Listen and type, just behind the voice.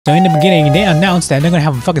So in the beginning, they announced that they're gonna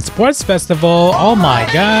have a fucking sports festival. Oh my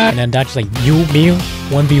god. And then Dutch like, you, me,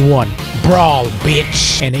 1v1. Brawl,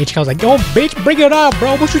 bitch. And HK was like, yo, bitch, bring it up,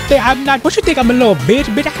 bro. What you think? What you think I'm a little bitch?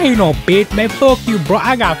 Bitch, I ain't no bitch, man. Fuck you, bro.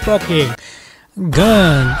 I got fucking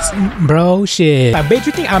guns, bro. Shit. Like, bitch,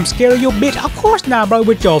 you think I'm scared of you, bitch? Of course not, bro.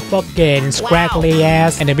 With your fucking scraggly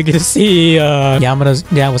ass. And then we get to see Yamada's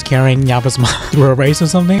dad was carrying Yamada's mom through a race or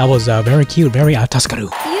something. That was very cute, very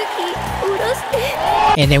Tuskaru.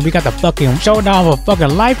 And then we got the fucking showdown of a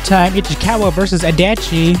fucking lifetime, Ichikawa versus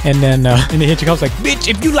Adachi. And then Ichikawa's like, bitch,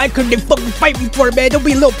 if you like him, then fucking fight me for it, man. Don't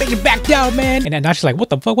be a little bitch, back down, man. And then Adachi's like, what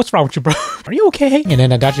the fuck? What's wrong with you, bro? Are you okay? And then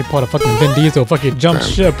Adachi pulled a fucking Vin Diesel fucking jump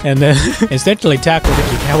ship and then essentially tackled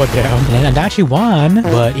Ichikawa down. And then Adachi won.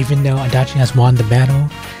 But even though Adachi has won the battle,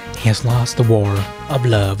 he has lost the war of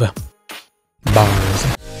love. Bar.